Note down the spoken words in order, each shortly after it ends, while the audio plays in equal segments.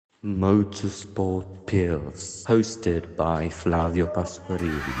Motorsport Pills, hosted by Flavio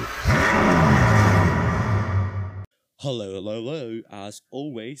Pasquarelli. Hello, hello, hello. As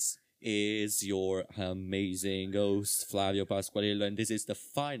always, is your amazing host Flavio Pasquarello, and this is the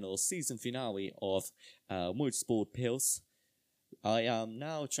final season finale of Motorsport Pills. I am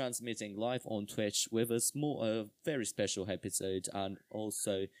now transmitting live on Twitch with a very special episode, and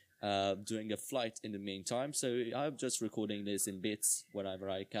also doing a flight in the meantime. So I'm just recording this in bits whenever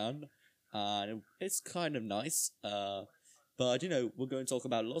I can, and it's kind of nice. But we're going to talk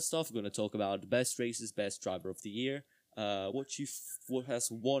about a lot of stuff. We're going to talk about the best races, best driver of the year, what has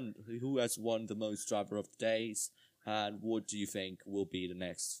won, who has won the most driver of the days, and what do you think will be the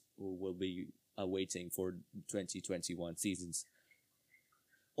next, who will be awaiting for 2021 seasons.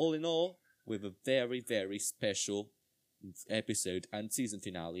 All in all, with a very, very special episode and season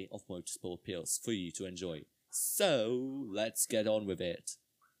finale of Motorsport Pills for you to enjoy. So, let's get on with it.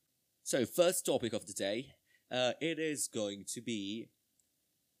 So, first topic of the day, it is going to be,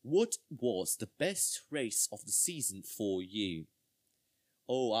 what was the best race of the season for you?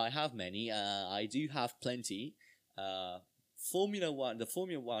 Oh, I have many. I do have plenty. Formula One, the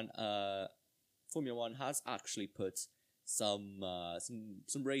Formula One has actually put some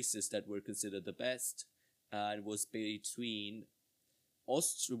races that were considered the best, and it was between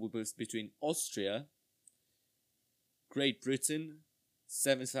Austria, Great Britain,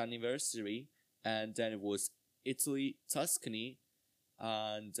 7th anniversary, and then it was Italy, Tuscany,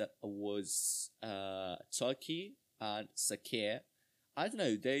 and was Turkey and Sakhir. I don't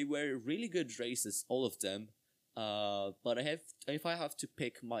know, they were really good races, all of them. But if I have to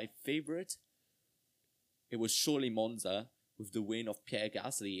pick my favorite, it was surely Monza with the win of Pierre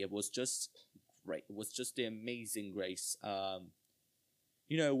Gasly. It was just great. It was just the amazing race.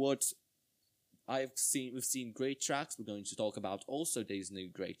 You know what? We've seen great tracks. We're going to talk about also these new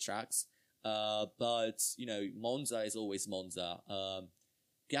great tracks. But Monza is always Monza.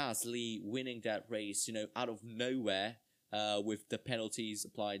 Gasly winning that race, out of nowhere, with the penalties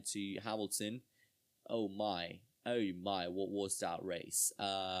applied to Hamilton. Oh my, what was that race?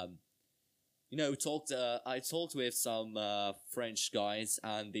 I talked with some French guys,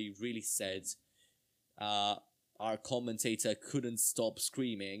 and they really said our commentator couldn't stop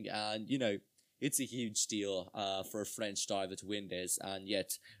screaming, and it's a huge deal for a French driver to win this, and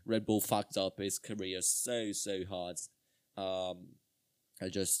yet Red Bull fucked up his career so hard.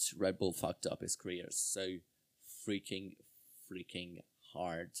 Red Bull fucked up his career so freaking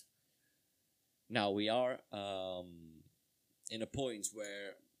hard. Now we are in a point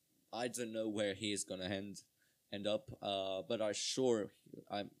where I don't know where he is gonna end up. But I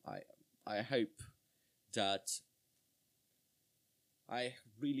hope that I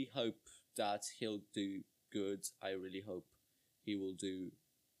really hope that he'll do good. I really hope he will do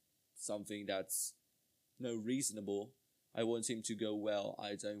something that's reasonable. I want him to go well.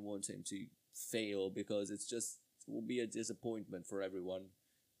 I don't want him to fail, because it will be a disappointment for everyone.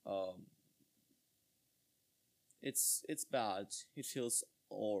 It's bad. It feels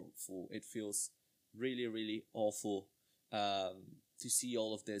awful. It feels really awful to see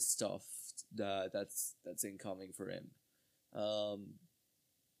all of this stuff that's incoming for him.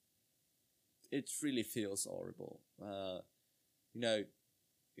 It really feels horrible.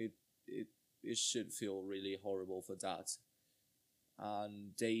 It should feel really horrible for that,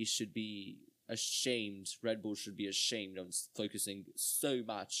 and they should be ashamed. Red Bull should be ashamed on focusing so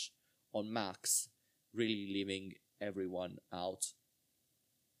much on Max, really leaving everyone out.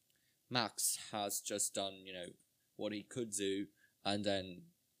 Max has just done, what he could do, and then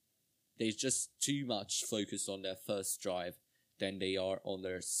they're just too much focused on their first drive than they are on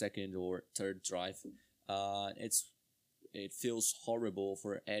their second or third drive. It feels horrible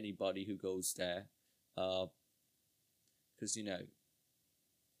for anybody who goes there, because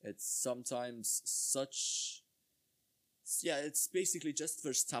it's sometimes it's basically just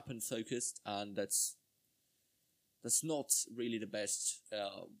Verstappen focused, and that's not really the best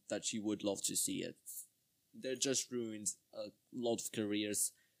that you would love to see it. They just ruined a lot of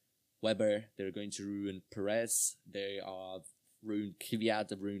careers. Weber, they're going to ruin Perez. They are ruined Kvyat,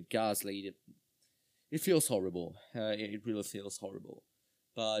 they've ruined Gasly. It feels horrible. It really feels horrible.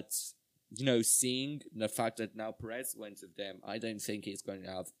 But, seeing the fact that now Perez went with them, I don't think he's going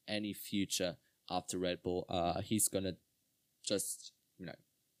to have any future after Red Bull. He's going to just,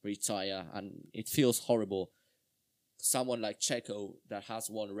 retire, and it feels horrible. Someone like Checo that has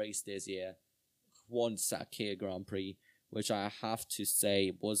won race this year, won Sakhir Grand Prix, which I have to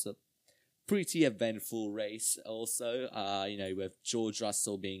say was a pretty eventful race also, with George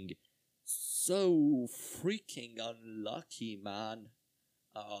Russell being so freaking unlucky, man.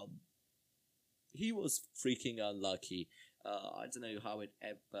 He was freaking unlucky. I don't know how it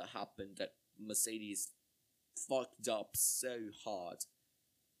ever happened that Mercedes fucked up so hard.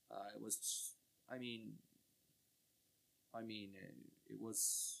 It was, I mean, it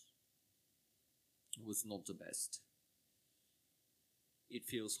was not the best. It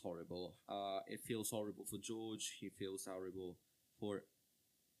feels horrible. It feels horrible for George. He feels horrible for.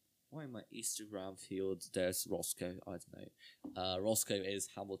 Why my Instagram field? There's Roscoe. I don't know. Roscoe is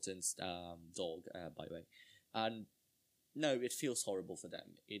Hamilton's dog, by the way, and no, it feels horrible for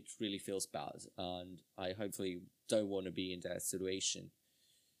them. It really feels bad, and I hopefully don't want to be in that situation.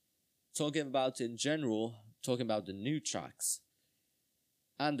 Talking about in general, talking about the new tracks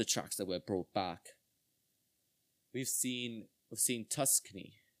and the tracks that were brought back. We've seen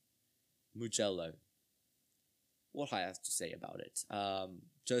Tuscany, Mugello. What I have to say about it?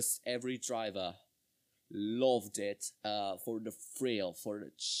 Just every driver loved it for the thrill, for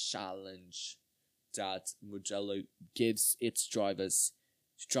the challenge that Mugello gives its drivers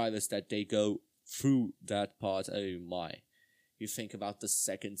that they go through that part. Oh my. You think about the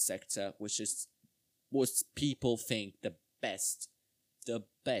second sector, which is what people think the best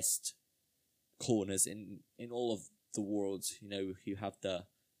corners in all of the world. You know, you have the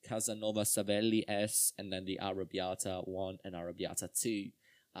Casanova Savelli S, and then the Arrabbiata 1 and Arrabbiata 2,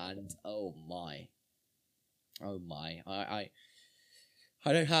 and oh my, I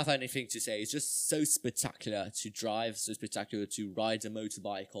don't have anything to say. It's just so spectacular to drive, so spectacular to ride a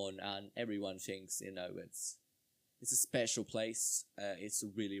motorbike on, and everyone thinks, you know, it's a special place. It's a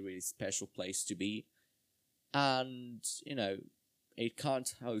really, really special place to be. And, you know, it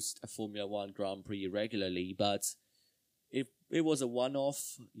can't host a Formula 1 Grand Prix regularly, but it was a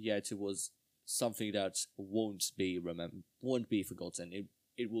one-off, yet it was something that won't be forgotten.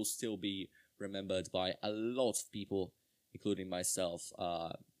 It will still be remembered by a lot of people, including myself.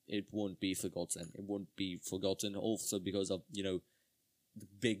 It won't be forgotten. It won't be forgotten also because of, you know, the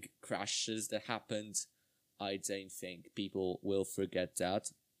big crashes that happened. I don't think people will forget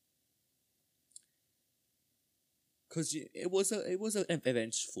that. Because it was an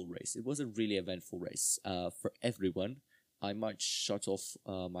eventful race. It was a really eventful race for everyone. I might shut off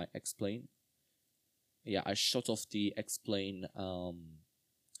my explain. Yeah, I shut off the explain. I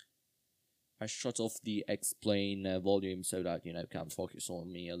shut off the explain volume so that, you know, can focus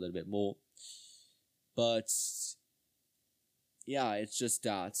on me a little bit more. But yeah, it's just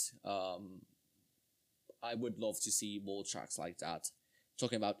that I would love to see more tracks like that.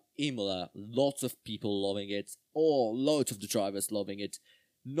 Talking about Imola, lots of people loving it, or loads of the drivers loving it.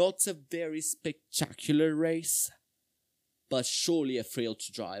 Not a very spectacular race, but surely a thrill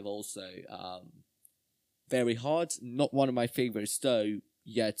to drive also. Very hard, not one of my favorites though,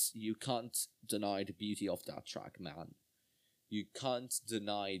 yet you can't deny the beauty of that track, man. You can't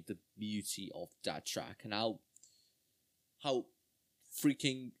deny the beauty of that track, and how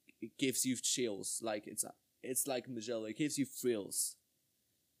freaking it gives you chills. Like it's like Mugello, it gives you thrills.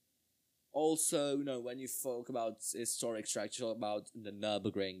 Also, you know, when you talk about historic tracks, you talk about the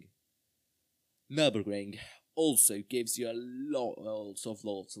Nürburgring. Nürburgring also gives you lots of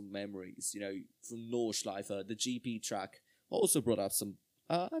memories. You know, from Nordschleife, the GP track also brought up some,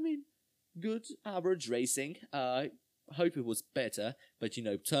 good average racing. I hope it was better, but you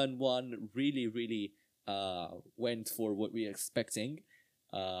know, turn one really went for what we were expecting.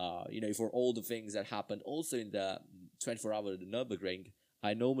 You know, for all the things that happened also in the 24-hour the Nürburgring.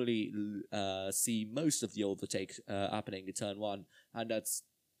 I normally see most of the overtake happening in turn one, and that's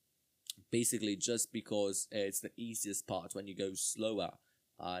basically just because it's the easiest part when you go slower,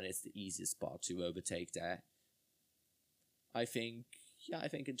 and it's the easiest part to overtake there. I think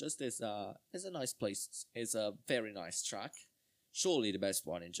it just is a nice place. It's a very nice track. Surely the best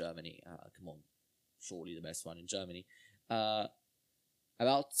one in Germany. Come on, surely the best one in Germany.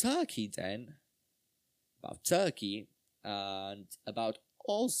 About Turkey then. About Turkey and about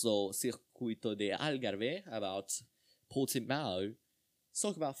also Circuito de Algarve, about Portimao. Let's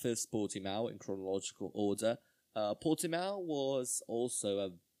talk about first Portimao in chronological order. Portimao was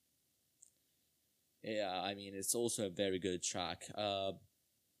also it's also a very good track.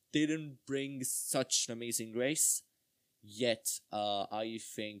 Didn't bring such an amazing race, yet I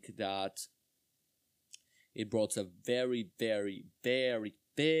think that it brought a very, very, very,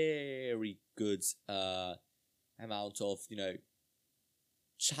 very good amount of, you know,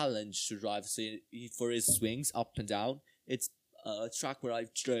 challenge to drive. So for his swings up and down, it's a track where I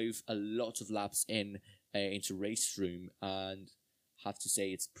drove a lot of laps into race room, and have to say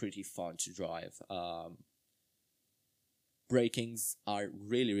it's pretty fun to drive. Brakings are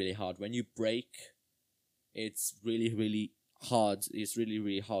really, really hard. When you brake, it's really, really hard. It's really,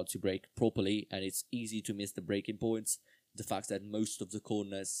 really hard to brake properly, and it's easy to miss the braking points. The fact that most of the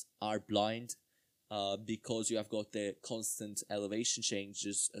corners are blind, because you have got the constant elevation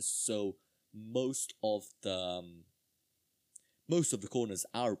changes, so most of the corners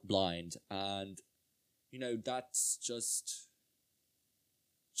are blind, and that's just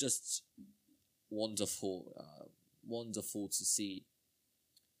wonderful, wonderful to see.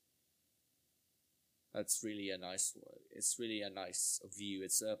 That's really a nice one. It's really a nice view.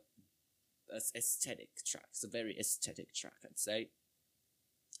 It's a aesthetic track. It's a very aesthetic track, I'd say.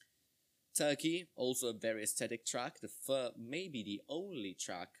 Turkey, also a very aesthetic track. Maybe the only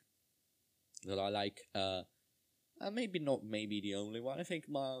track that I like. Maybe not. Maybe the only one. I think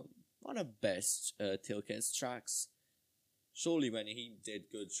one of the best Tilke's tracks. Surely, when he did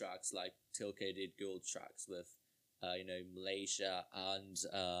good tracks, like Tilke did good tracks with, Malaysia and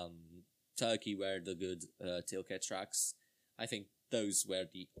Turkey were the good Tilke tracks. I think those were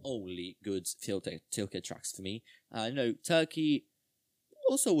the only good Tilke tracks for me. Turkey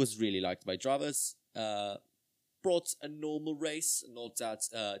also was really liked by drivers. Brought a normal race, not that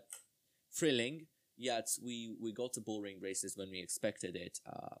thrilling, yet we got the boring races when we expected it.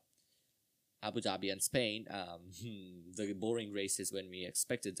 Abu Dhabi and Spain, the boring races when we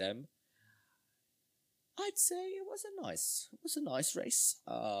expected them. I'd say it was a nice race.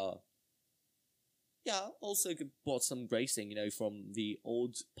 Yeah, also bought some racing, from the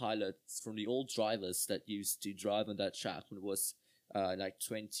old pilots, from the old drivers that used to drive on that track when it was like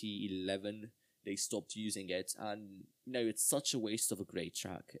 2011. They stopped using it, and it's such a waste of a great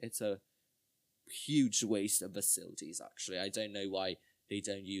track. It's a huge waste of facilities, actually. I don't know why they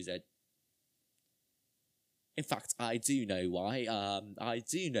don't use it. In fact, I do know why. I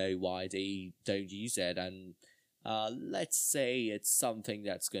do know why they don't use it, and let's say it's something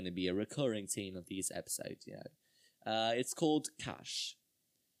that's going to be a recurring theme of these episodes. It's called cash.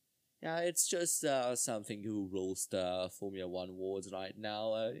 Yeah, it's just something who rules the Formula One world right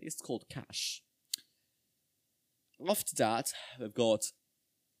now. It's called cash. After that, we've got.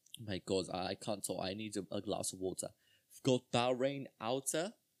 Oh my God, I can't talk. I need a glass of water. We've got Bahrain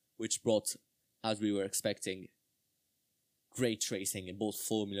Outer, which brought, as we were expecting, great racing in both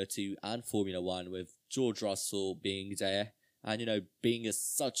Formula 2 and Formula 1, with George Russell being there, and, being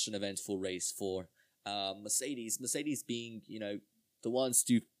such an eventful race for Mercedes. Mercedes being, the ones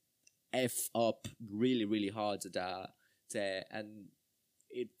to F up really, really hard there, and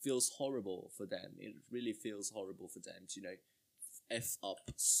it feels horrible for them. It really feels horrible for them to, F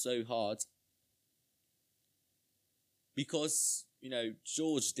up so hard. Because,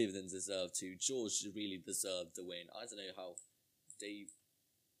 George didn't deserve to. George really deserved the win. I don't know how they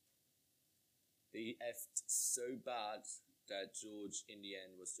effed so bad that George, in the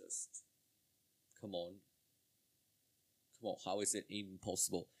end, was just... Come on, how is it even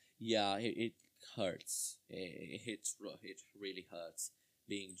possible? Yeah, it hurts. It really hurts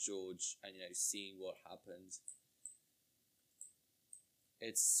being George and, seeing what happened.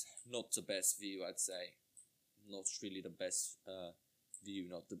 It's not the best view, I'd say. Not really the best view,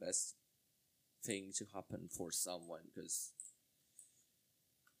 not the best thing to happen for someone, because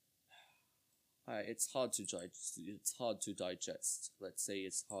it's hard to digest. It's hard to digest. Let's say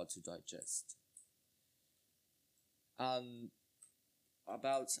it's hard to digest.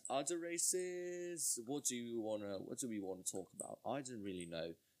 About other races, what do we want to talk about? I don't really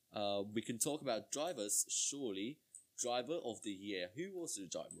know. We can talk about drivers, surely. Driver of the year. Who was the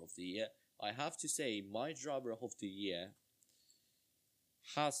driver of the year? I have to say, my driver of the year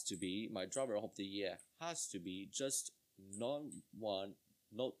has to be just not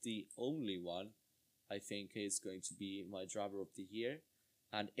the only one. I think is going to be my driver of the year,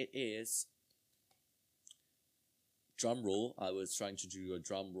 and it is, drum roll. I was trying to do a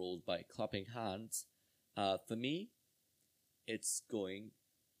drum roll by clapping hands. For me,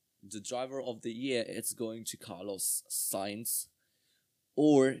 the driver of the year, it's going to Carlos Sainz,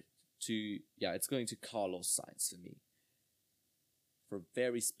 it's going to Carlos Sainz for me. For a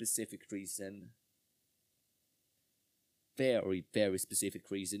very specific reason. Very, very specific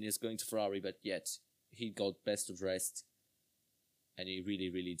reason. He's going to Ferrari, but yet he got best of rest. And he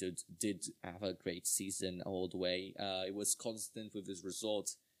really, really did have a great season all the way. It was constant with his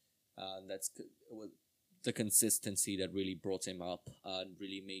result. And that's the consistency that really brought him up and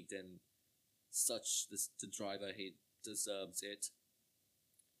really made him the driver. He deserves it.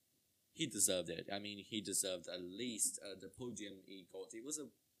 He deserved it. I mean, he deserved at least the podium he got.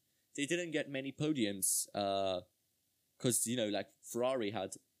 They didn't get many podiums, because, like Ferrari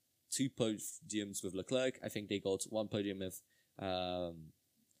had 2 podiums with Leclerc. I think they got 1 podium with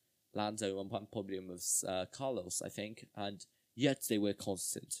Lando on one podium with Carlos, I think, and yet they were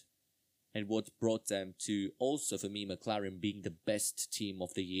constant. And what brought them to also, for me, McLaren being the best team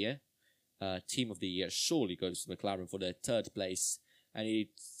of the year. Team of the year surely goes to McLaren for their third place. And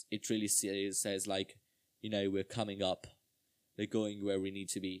it really says, like, you know, we're coming up. They're going where we need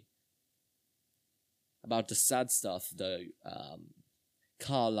to be. About the sad stuff, though,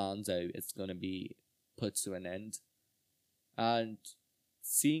 Carl Lando is going to be put to an end. And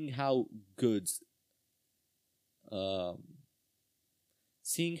seeing how good,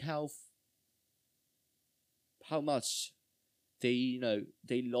 seeing how much they, you know,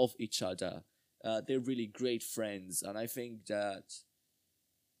 they love each other. They're really great friends, and I think that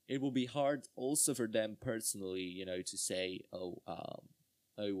it will be hard also for them personally, you know, to say, oh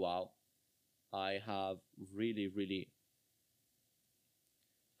wow, I've really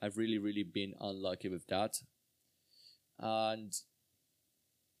been unlucky with that. And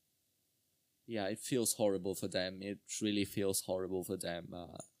yeah, it feels horrible for them. It really feels horrible for them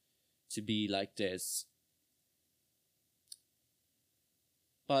to be like this.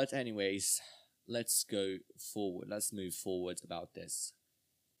 But anyways, let's go forward. Let's move forward about this.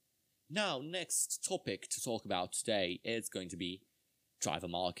 Now, next topic to talk about today is going to be driver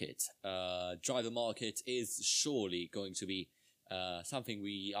market. Driver market is surely going to be something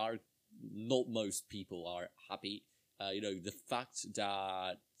we are, not most people are happy. You know, the fact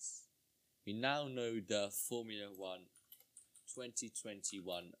that we now know the Formula 1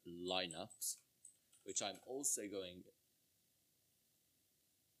 2021 lineups, which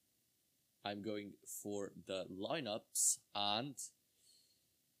I'm going for the lineups, and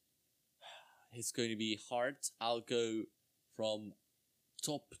it's going to be hard. I'll go from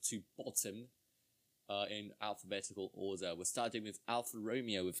top to bottom in alphabetical order. We're starting with Alfa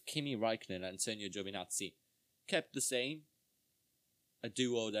Romeo with Kimi Raikkonen and Antonio Giovinazzi. Kept the same. A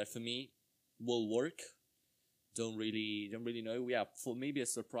duo that for me will work. Don't really know. Yeah, for maybe a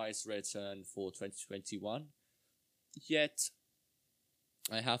surprise return for 2021. Yet,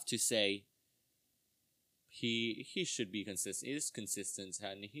 I have to say, he should be consistent. He is consistent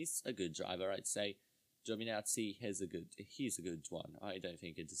and he's a good driver, I'd say. Giovinazzi he's a good one. I don't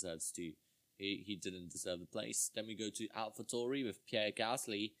think he deserves to. He didn't deserve the place. Then we go to AlphaTauri with Pierre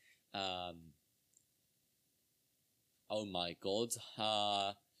Gasly. Oh my god.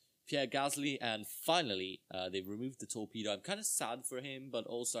 Pierre Gasly, and finally they removed the torpedo. I'm kind of sad for him, but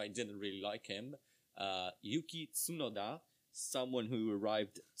also I didn't really like him. Yuki Tsunoda, someone who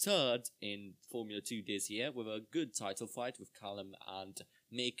arrived third in Formula 2 this year with a good title fight with Callum and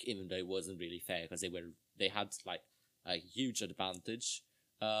Mick, even though it wasn't really fair because they had like a huge advantage.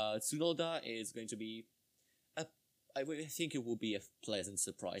 Tsunoda is going to be I think it will be a pleasant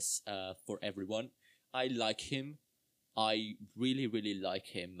surprise for everyone. I like him. I really like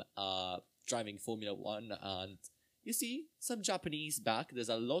him driving Formula 1, and you see some Japanese back. There's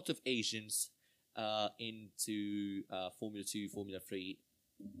a lot of Asians into Formula 2, Formula 3,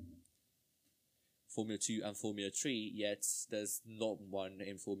 Formula 2 and Formula 3, yet there's not one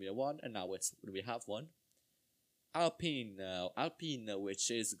in Formula 1, and now we have one. Alpine,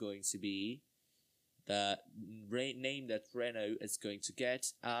 which is going to be the name that Renault is going to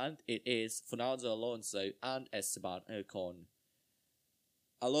get, and it is Fernando Alonso and Esteban Ocon.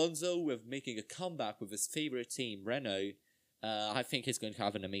 Alonso, with making a comeback with his favorite team, Renault, I think he's going to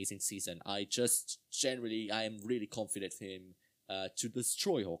have an amazing season. I am really confident for him to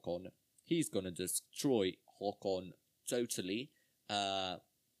destroy Ocon. He's going to destroy Ocon totally.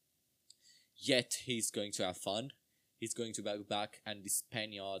 Yet he's going to have fun. He's going to go back, and the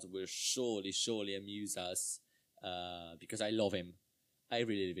Spaniard will surely amuse us because I love him. I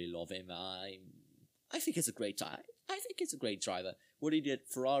really love him. I think it's a great driver. I think it's a great driver. What he did,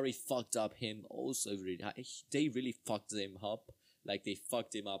 Ferrari fucked up him also. They really fucked him up. Like they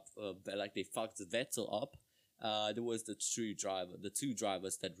fucked him up. Like they fucked Vettel up. There was the two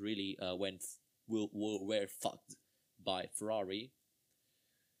drivers that really were fucked by Ferrari.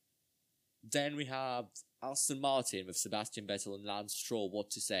 Then we have Aston Martin with Sebastian Vettel and Lance Stroll.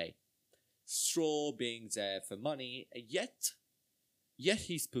 What to say? Stroll being there for money, yet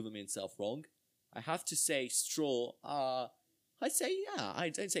he's proven himself wrong. I have to say, Stroll, I'd say, yeah, I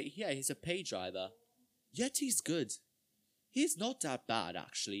don't say, yeah, he's a pay driver, yet he's good. He's not that bad,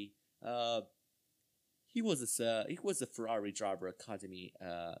 actually. He was a Ferrari driver academy,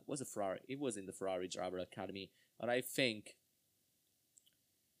 he was in the Ferrari driver academy, and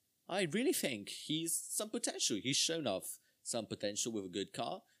I really think he's some potential. He's shown off some potential with a good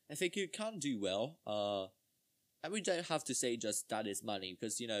car. I think he can do well. And we don't have to say just that is money,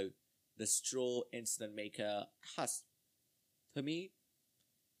 because, you know, the Stroll incident maker has, for me,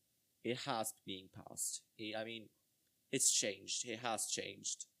 it has been passed. I mean, it's changed. It has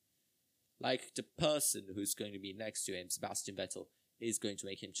changed. Like, the person who's going to be next to him, Sebastian Vettel, is going to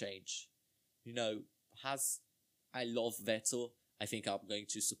make him change. You know, I love Vettel. I think I'm going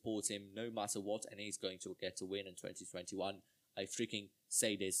to support him no matter what, and he's going to get a win in 2021. I freaking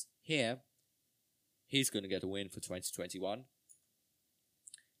say this here. He's going to get a win for 2021.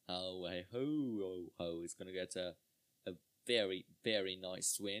 Oh, hey, ho. He's going to get a very, very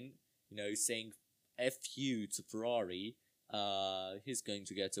nice win. You know, saying F you to Ferrari. He's going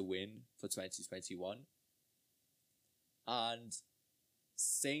to get a win for 2021. And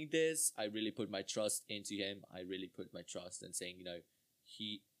saying this, I really put my trust into him. I really put my trust in saying, you know,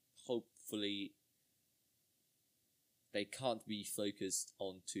 he hopefully they can't be focused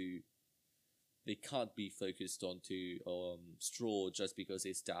onto Stroll just because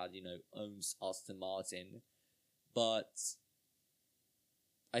his dad, you know, owns Aston Martin. But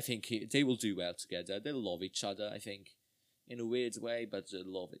I think they will do well together. They'll love each other, I think, in a weird way, but they'll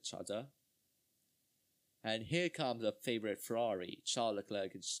love each other. And here comes a favorite Ferrari, Charles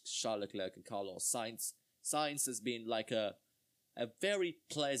Leclerc and Carlos Sainz. Sainz has been like a very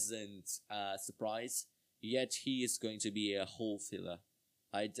pleasant surprise, yet he is going to be a whole filler.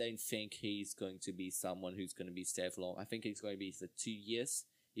 I don't think he's going to be someone who's going to be stay for long. I think he's going to be for 2 years,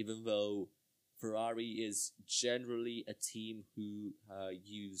 even though Ferrari is generally a team who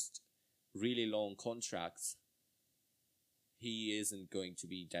used really long contracts. He isn't going to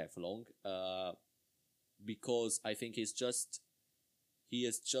be there for long, because I think he is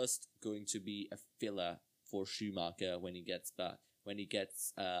just going to be a filler for Schumacher when he gets back. When he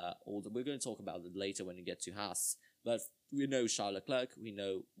gets older. We're going to talk about it later when we get to Haas. But we know Charles Leclerc, we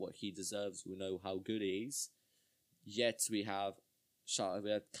know what he deserves, we know how good he is. Yet we have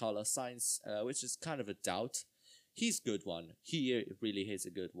Carlos Sainz, which is kind of a doubt. He's a good one. He really is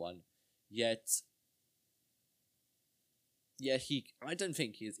a good one. Yet, I don't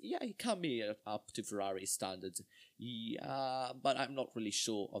think he can be up to Ferrari standards. But I'm not really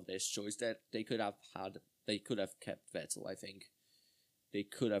sure of this choice. That they could have kept Vettel, I think. They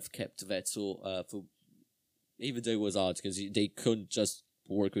could have kept Vettel for, even though it was hard because they couldn't just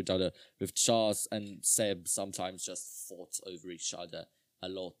work with other. With Charles and Seb, sometimes just fought over each other a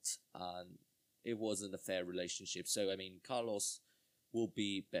lot, and it wasn't a fair relationship. So I mean, Carlos will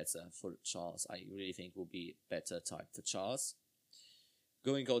be better for Charles. I really think will be better type for Charles.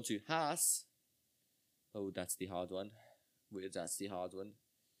 Going on to Haas. Oh, that's the hard one.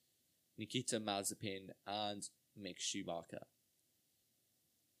 Nikita Mazepin and Mick Schumacher.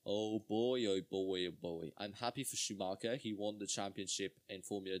 Oh boy, oh boy, oh boy. I'm happy for Schumacher. He won the championship in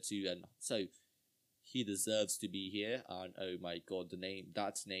Formula 2, and so he deserves to be here. And oh my god,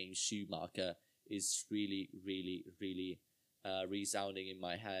 that name Schumacher is really, really, really resounding in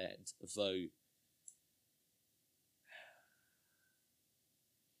my head. Though,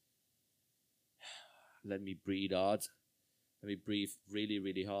 let me breathe hard. Let me breathe really,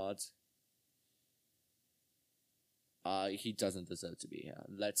 really hard. He doesn't deserve to be here.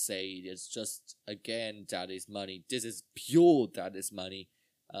 Let's say it's just, again, daddy's money. This is pure daddy's money.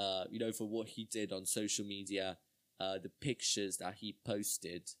 You know, for what he did on social media, the pictures that he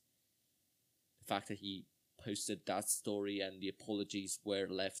posted, the fact that he posted that story and the apologies were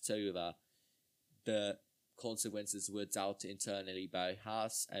left over, the consequences were dealt internally by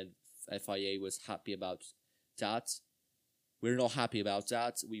Haas, and FIA was happy about that. We're not happy about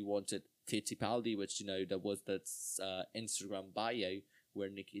that. We wanted Fittipaldi, which, you know, there was that Instagram bio where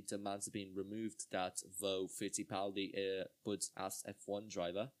Nikita Mazepin removed that, though Fittipaldi put as F1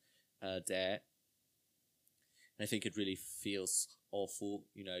 driver there. And I think it really feels awful,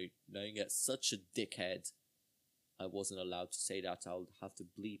 you know, knowing that such a dickhead. I wasn't allowed to say that, I'll have to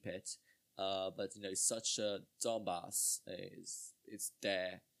bleep it. But, you know, such a dumbass is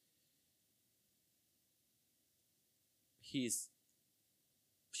there.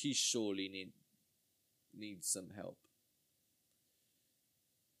 He surely needs some help.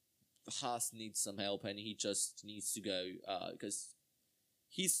 Haas needs some help, and he just needs to go because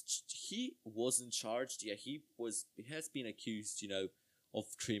he wasn't charged. Yeah, he has been accused, you know, of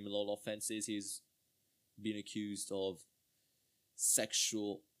criminal offenses. He's been accused of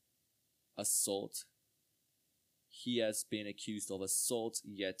sexual assault. He has been accused of assault,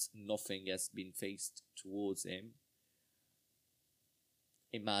 yet nothing has been faced towards him.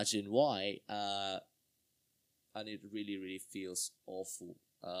 Imagine why, and it really, really feels awful.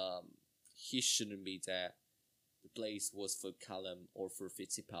 He shouldn't be there. The place was for Callum or for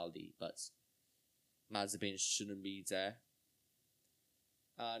Fittipaldi, but Mazepin shouldn't be there.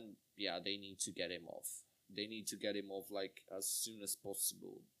 And yeah, they need to get him off. They need to get him off like as soon as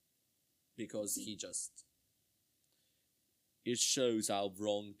possible. because it shows how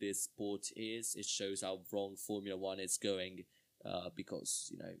wrong this sport is. It shows how wrong Formula One is going,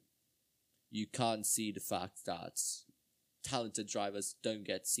 because you can't see the fact that talented drivers don't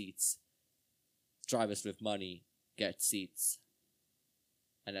get seats. Drivers with money get seats,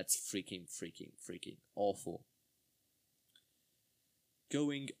 and that's freaking awful.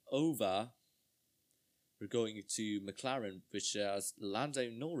 Going over, we're going to McLaren, which has Lando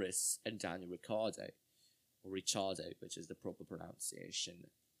Norris and Daniel Ricciardo, or Ricciardo, which is the proper pronunciation.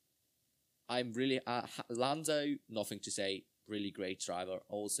 I'm really Lando. Nothing to say. Really great driver.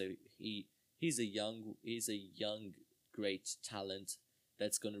 Also, he's a young great talent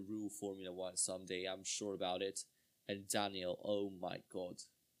that's gonna rule Formula One someday. I'm sure about it. And Daniel, oh my god.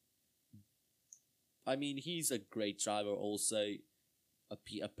 I mean, he's a great driver. Also,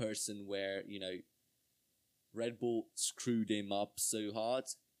 a person where Red Bull screwed him up so hard,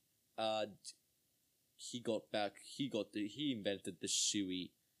 and he got back. He invented the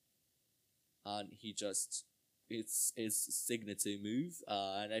shoey, and it's his signature move.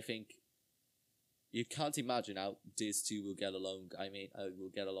 And I think you can't imagine how these two will get along. I mean, will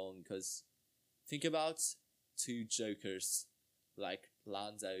get along, because think about two jokers like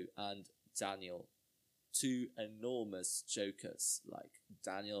Lando and Daniel, two enormous jokers like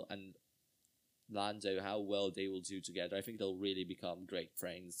Daniel and Lando. How well they will do together. I think they'll really become great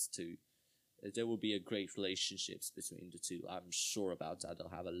friends too. There will be a great relationships between the two. I'm sure about that. They'll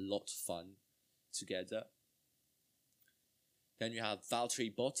have a lot of fun together. Then you have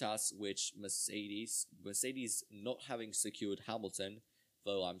Valtteri Bottas, which Mercedes not having secured Hamilton,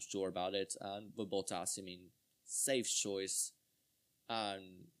 though I'm sure about it. And with Bottas, I mean, safe choice,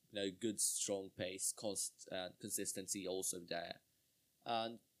 and good strong pace, consistency also there,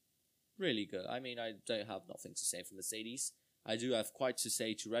 and really good. I mean, I don't have nothing to say for Mercedes. I do have quite to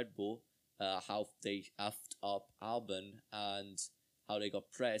say to Red Bull, how they effed up Albon and how they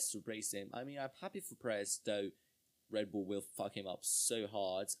got Perez to race him. I mean, I'm happy for Perez, though Red Bull will fuck him up so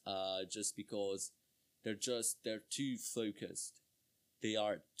hard, just because they're too focused. They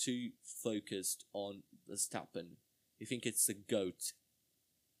are too focused on Verstappen. You think it's a GOAT.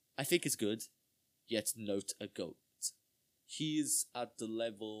 I think it's good, yet not a GOAT. He's at the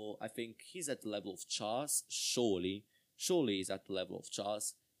level, I think he's at the level of Charles, surely he's at the level of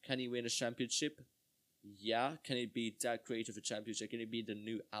Charles. Can he win a championship? Yeah. Can it be that great of a championship? Can it be the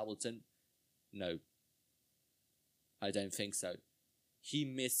new Hamilton? No. I don't think so. He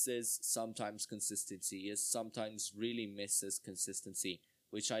misses sometimes consistency. He sometimes really misses consistency,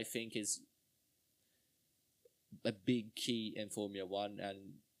 which I think is a big key in Formula One,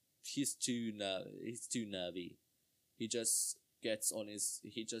 and he's too nervy. He just gets on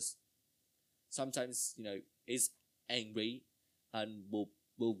he just sometimes, is angry and will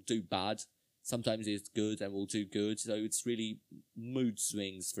do bad. Sometimes he's good and will do good. So it's really mood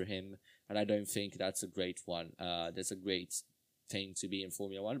swings for him, and I don't think that's a great one. That's a great thing to be in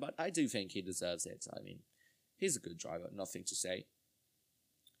Formula One, but I do think he deserves it. I mean, he's a good driver, nothing to say.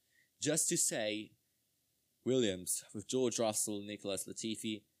 Just to say, Williams, with George Russell, Nicholas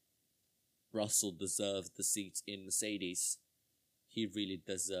Latifi, Russell deserved the seat in Mercedes. He really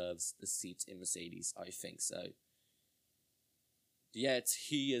deserves the seat in Mercedes, I think so. Yet,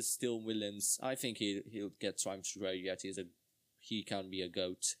 he is still Williams. I think he'll get time to grow, yet he can be a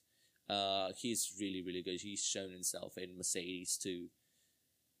GOAT. He's really, really good. He's shown himself in Mercedes too.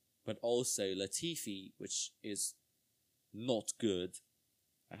 But also Latifi, which is not good.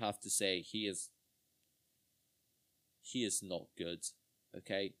 I have to say, he is not good.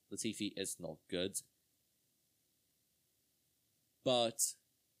 Okay, Latifi is not good. But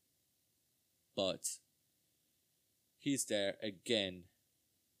he's there again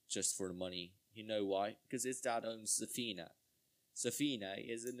just for the money. You know why? Because his dad owns Safina. Safina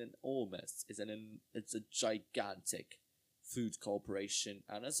is it's a gigantic food corporation,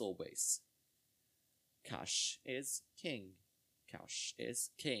 and as always, cash is king. Cash is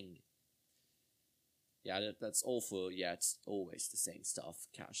king. Yeah, that's awful, yeah, it's always the same stuff.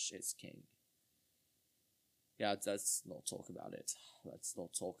 Cash is king. Yeah, let's not talk about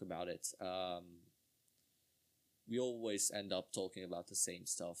it. We always end up talking about the same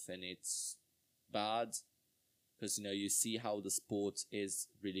stuff, and it's bad, because you see how the sport is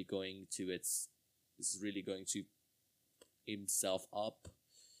really going to himself up,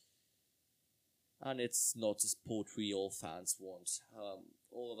 and it's not a sport we all fans want.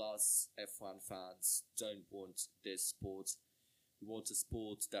 All of us F1 fans don't want this sport. We want a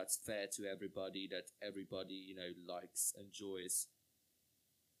sport that's fair to everybody, that everybody likes, enjoys,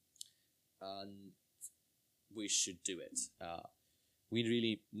 and we should do it. we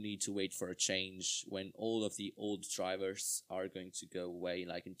really need to wait for a change when all of the old drivers are going to go away,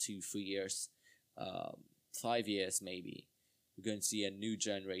 like in 2-3 years, 5 years maybe. We're going to see a new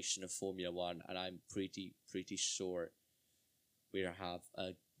generation of Formula One, and I'm pretty sure we'll have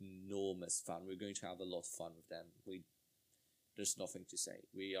enormous fun. We're going to have a lot of fun with them. There's nothing to say.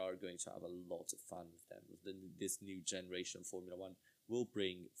 We are going to have a lot of fun with them. This new generation of Formula One will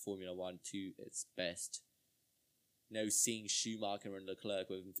bring Formula One to its best. Seeing Schumacher and Leclerc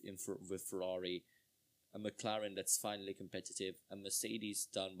with Ferrari, a McLaren that's finally competitive, a Mercedes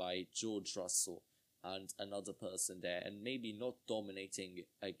done by George Russell and another person there, and maybe not dominating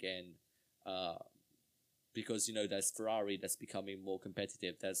again, because there's Ferrari that's becoming more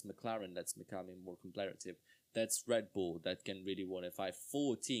competitive, there's McLaren that's becoming more competitive, that's Red Bull that can really win. If I have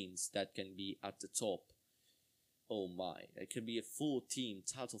 4 teams that can be at the top, oh my, it could be a 4-team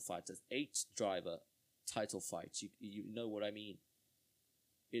title fight, an 8-driver title fight. You know what I mean?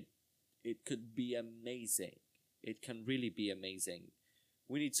 It could be amazing. It can really be amazing.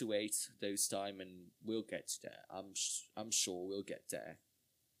 We need to wait those time, and we'll get there. I'm sure we'll get there.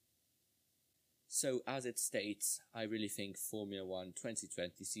 So as it states, I really think Formula 1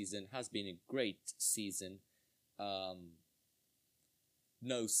 2020 season has been a great season.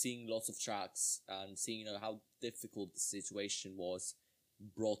 Seeing lots of tracks and seeing how difficult the situation was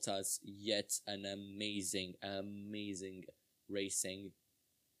brought us yet an amazing racing,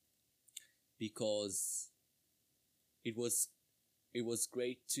 because it was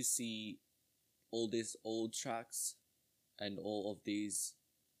great to see all these old tracks and all of these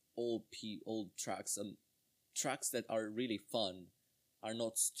old tracks, and tracks that are really fun, are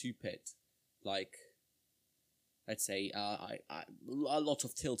not stupid, like let's say a lot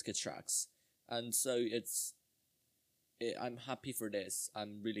of Tilke tracks. And so I'm happy for this.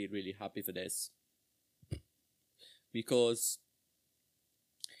 I'm really happy for this, because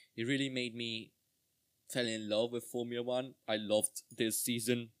it really made me fell in love with Formula 1. I loved this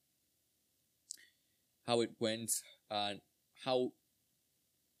season, how it went, and how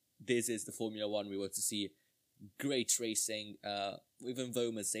this is the Formula 1 we want to see. Great racing, even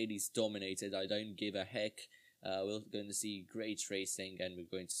though Mercedes dominated, I don't give a heck. We're going to see great racing, and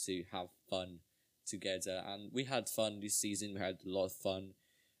we're going to have fun together. And we had fun this season. We had a lot of fun,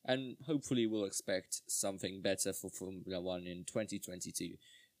 and hopefully we'll expect something better for Formula 1 in 2022,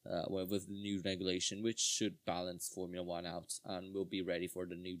 with the new regulation, which should balance Formula 1 out, and we'll be ready for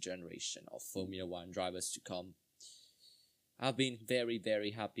the new generation of Formula 1 drivers to come. I've been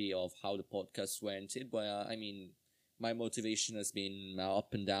very happy of how the podcast went. My motivation has been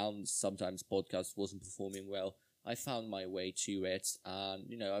up and down. Sometimes podcast wasn't performing well. I found my way to it,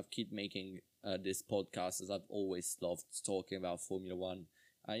 and I've keep making this podcast, as I've always loved talking about Formula 1.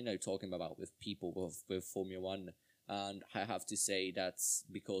 Talking about with people with Formula 1, and I have to say that's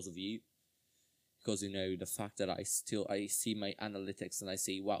because of you. Because the fact that I see my analytics and I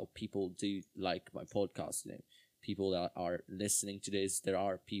see, wow, people do like my podcast. People that are listening to this, there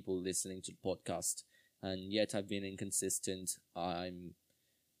are people listening to the podcast, and yet I've been inconsistent. I'm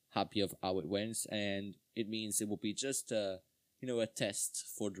happy of how it went, and it means it will be just a test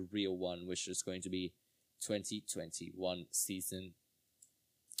for the real one, which is going to be 2021 season.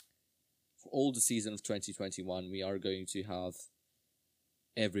 For all the season of 2021, we are going to have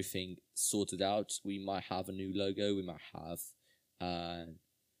everything sorted out. We might have a new logo, we might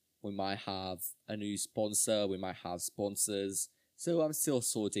have a new sponsor, we might have sponsors. So I'm still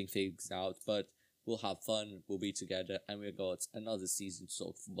sorting things out, but we'll have fun, we'll be together, and we've got another season to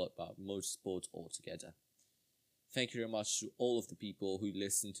talk about motorsport altogether. Thank you very much to all of the people who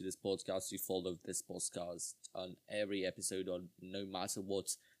listen to this podcast, who followed this podcast on every episode, on no matter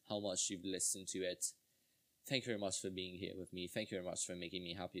how much you've listened to it. Thank you very much for being here with me. Thank you very much for making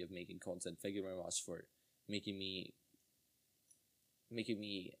me happy of making content. Thank you very much for making me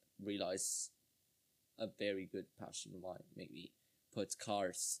realize a very good passion of mine. Make me put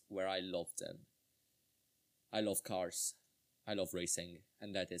cars where I love them. I love cars. I love racing,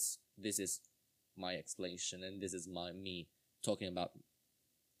 and this is my explanation, and this is me talking about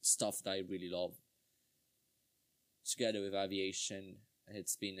stuff that I really love. Together with aviation,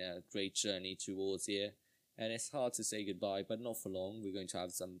 it's been a great journey towards here, and it's hard to say goodbye, but not for long. We're going to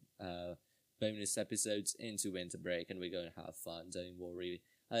have some bonus episodes into winter break, and we're going to have fun. Don't worry.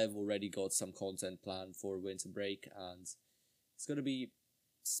 I have already got some content planned for winter break, and it's going to be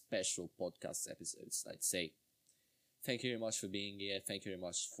special podcast episodes, I'd say. Thank you very much for being here. Thank you very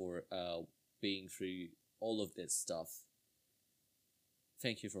much for being through all of this stuff.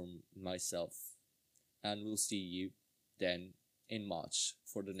 Thank you from myself, and we'll see you then in March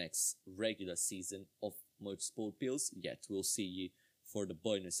for the next regular season of Motorsport Pills. Yet we'll see you for the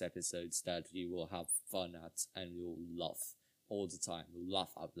bonus episodes that we will have fun at and we will laugh all the time. We'll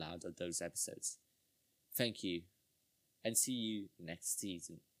laugh out loud at those episodes. Thank you, and see you next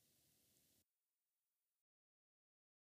season.